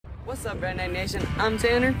What's up, Redneck Nation? I'm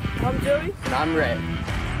Tanner. I'm Joey. And I'm Ray.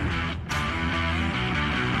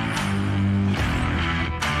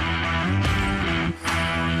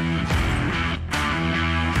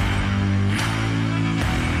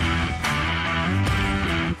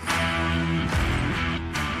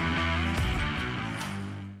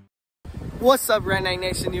 What's up, Redneck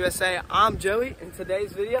Nation USA? I'm Joey. In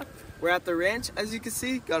today's video, we're at the ranch. As you can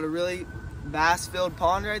see, got a really vast filled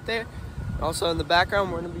pond right there. Also in the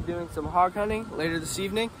background, we're gonna be doing some hog hunting later this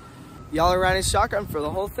evening. Y'all are riding shotgun for the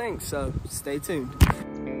whole thing, so stay tuned.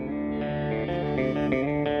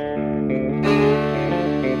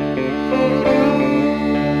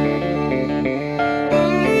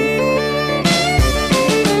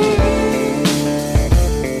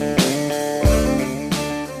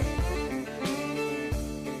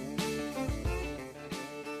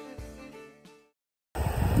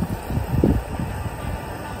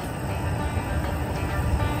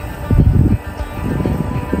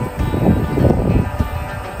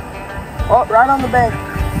 Oh, right on the bank.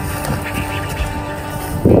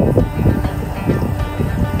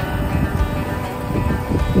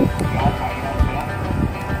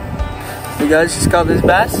 You guys just got this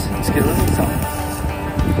bass. Let's get a little inside.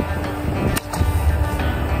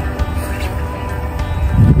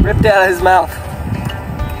 Ripped out of his mouth.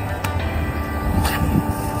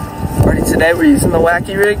 Already today we're using the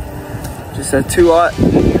wacky rig. Just a 2-aught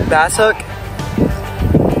bass hook.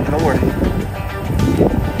 Don't worry.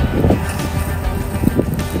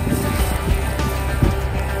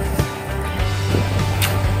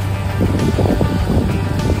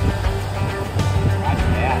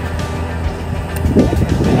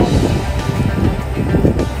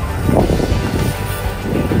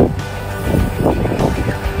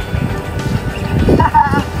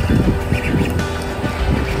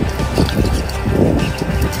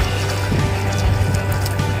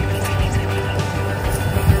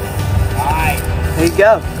 There you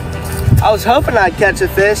go. I was hoping I'd catch a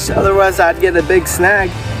fish, otherwise I'd get a big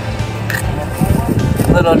snag.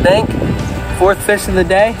 Little dink. 4th fish of the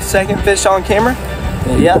day, 2nd fish on camera.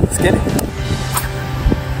 But yeah, let's get it.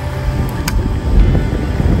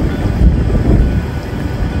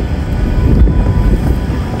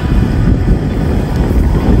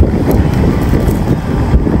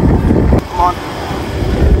 Come on.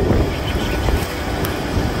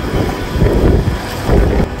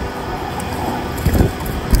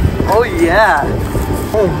 Oh yeah.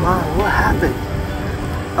 Oh my, what happened?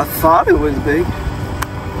 I thought it was big.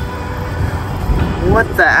 What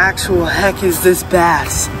the actual heck is this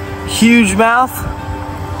bass? Huge mouth?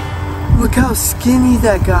 Look how skinny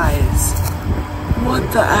that guy is. What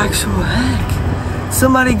the actual heck?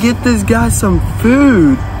 Somebody get this guy some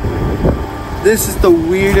food. This is the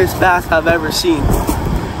weirdest bass I've ever seen.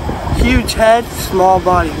 Huge head, small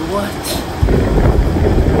body. What?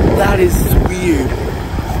 That is weird.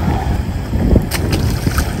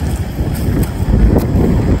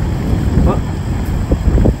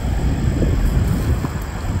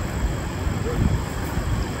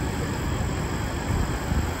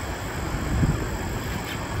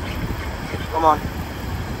 Come on.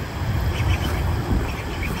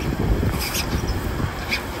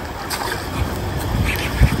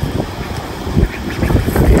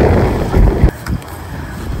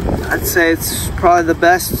 I'd say it's probably the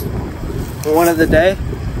best one of the day.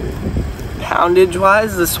 Poundage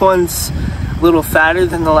wise, this one's a little fatter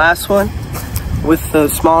than the last one with the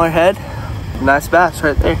smaller head. Nice bass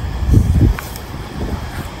right there.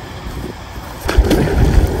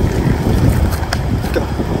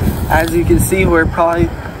 As you can see, we're probably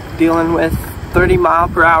dealing with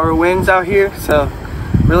 30-mile-per-hour winds out here, so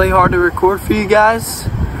really hard to record for you guys.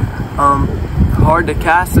 Hard to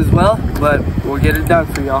cast as well, but we'll get it done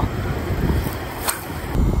for y'all.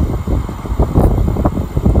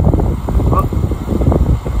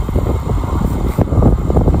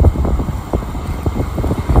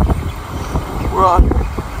 We're on.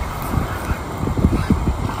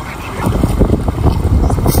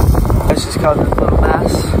 Let's just caught this little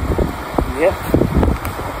bass. Yeah.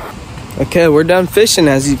 Okay, we're done fishing.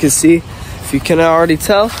 As you can see, if you can already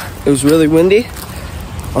tell, it was really windy.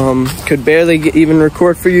 Could barely even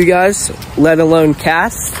record for you guys, let alone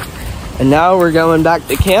cast. And now we're going back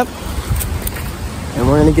to camp and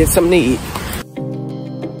we're gonna get something to eat.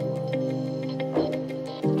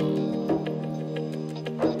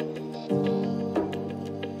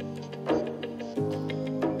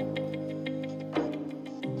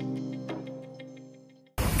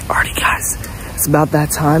 Alrighty guys, it's about that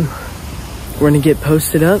time. We're gonna get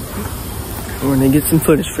posted up and we're gonna get some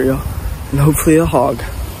footage for y'all and hopefully a hog.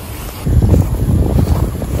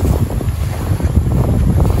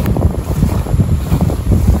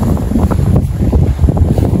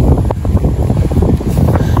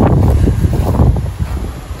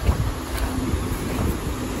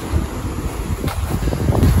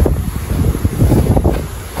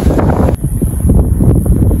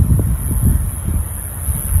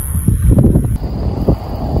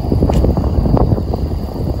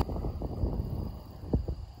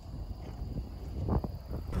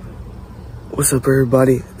 What's up,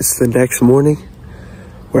 everybody? It's the next morning.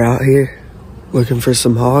 We're out here looking for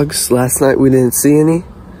some hogs. Last night we didn't see any.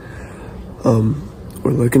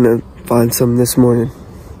 We're looking to find some this morning.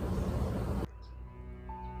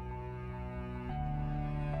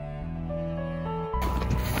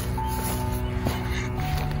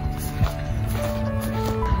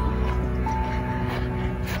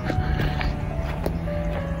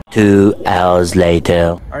 Two hours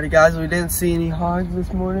later. Alrighty guys, we didn't see any hogs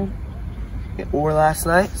this morning or last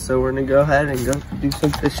night, so we're gonna go ahead and go do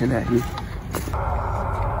some fishing at here.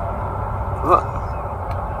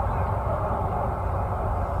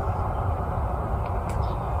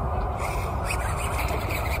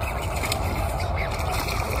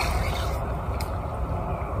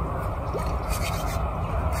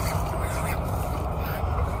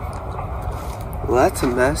 Well, that's a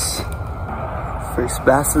mess. First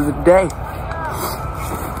bass of the day.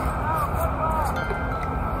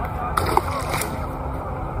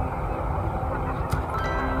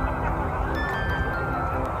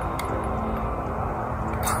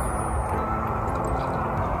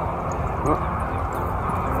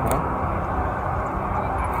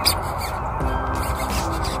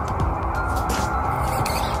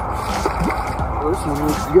 This one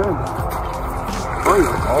looks good.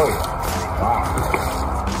 Oh, Wow.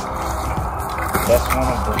 That's one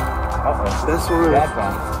of the. that's one of that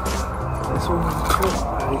one. That's one of the cool.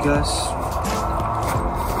 I guess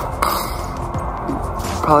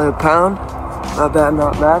probably a pound. Not bad,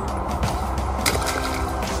 not bad.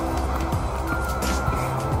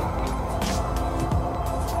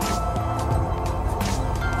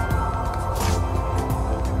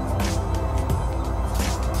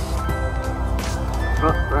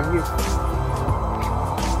 Oh, right here.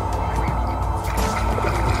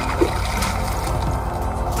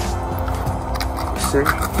 Sir.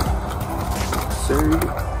 Sir.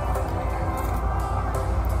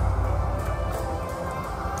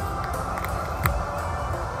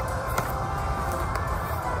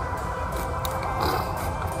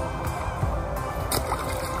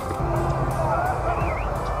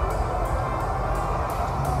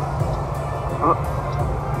 Oh.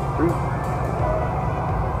 Three.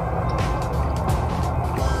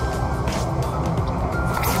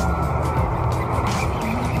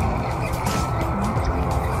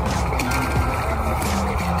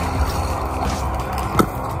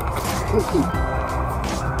 There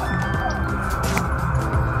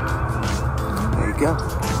you go.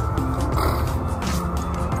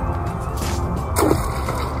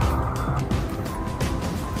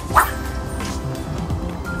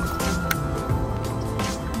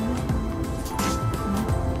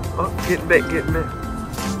 Oh, getting bit, getting bit.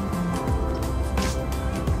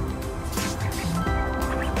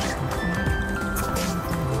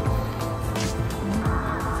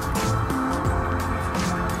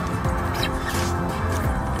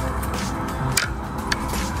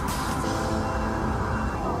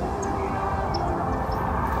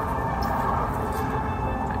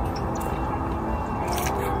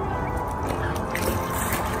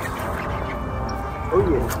 Oh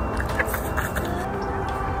yeah.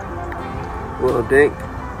 Little dink.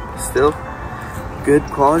 Still good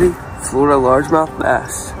quality Florida largemouth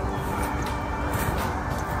bass.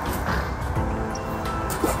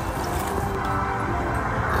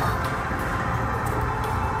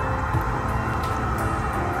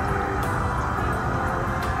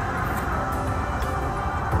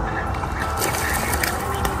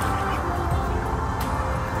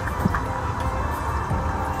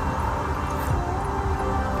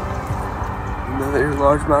 Another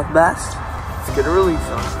largemouth bass. Let's get a release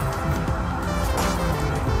on.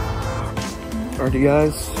 Alrighty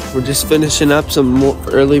guys, we're just finishing up some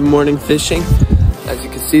early morning fishing. As you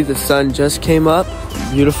can see, the sun just came up.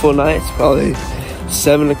 Beautiful night. It's probably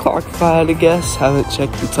 7 o'clock if I had to guess. Haven't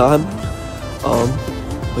checked the time.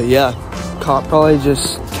 But yeah, caught probably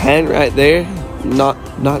just 10 right there. Not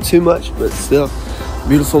too much, but still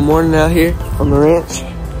beautiful morning out here on the ranch.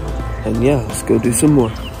 And yeah, let's go do some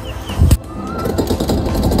more.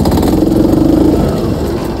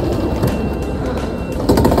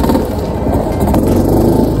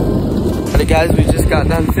 Guys, we just got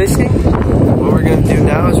done fishing. What we're gonna do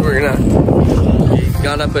now is we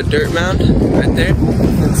got up a dirt mound right there. You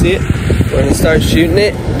can see it. We're gonna start shooting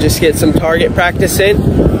it, just get some target practice in.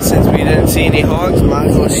 Since we didn't see any hogs, might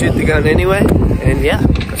as well shoot the gun anyway. And yeah,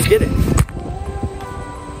 let's get it.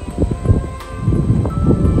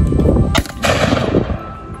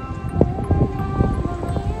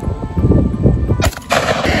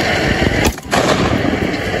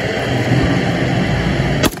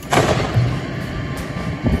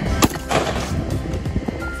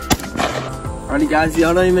 Guys,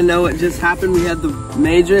 y'all don't even know what just happened. We had the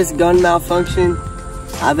majorest gun malfunction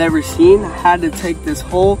I've ever seen. I had to take this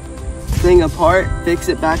whole thing apart, fix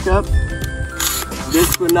it back up.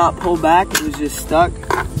 This would not pull back, it was just stuck.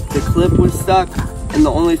 The clip was stuck, and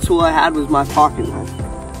the only tool I had was my pocket knife.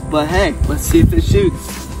 But hey, let's see if it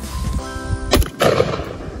shoots.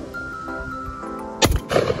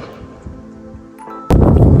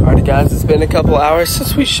 Alrighty guys, it's been a couple hours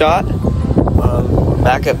since we shot.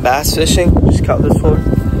 Back at bass fishing, just caught this one.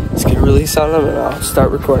 Let's get a release on them and I'll start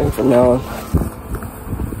recording from now on.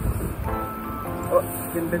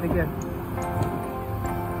 Oh, getting bit again.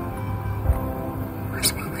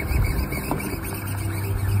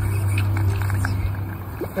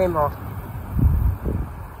 Came off.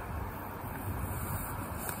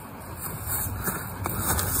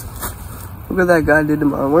 Look what that guy did to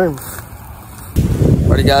my worm.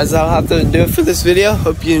 Alrighty guys, that'll have to do it for this video.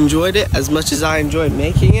 Hope you enjoyed it as much as I enjoyed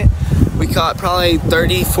making it. We caught probably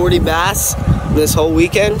 30-40 bass this whole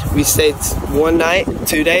weekend. We stayed one night,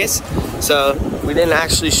 2 days. So we didn't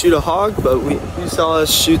actually shoot a hog, but you saw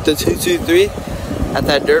us shoot the 223 at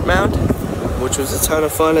that dirt mound, which was a ton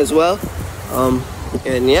of fun as well.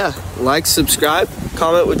 And yeah, like, subscribe,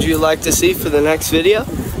 comment what you'd like to see for the next video,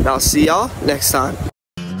 and I'll see y'all next time.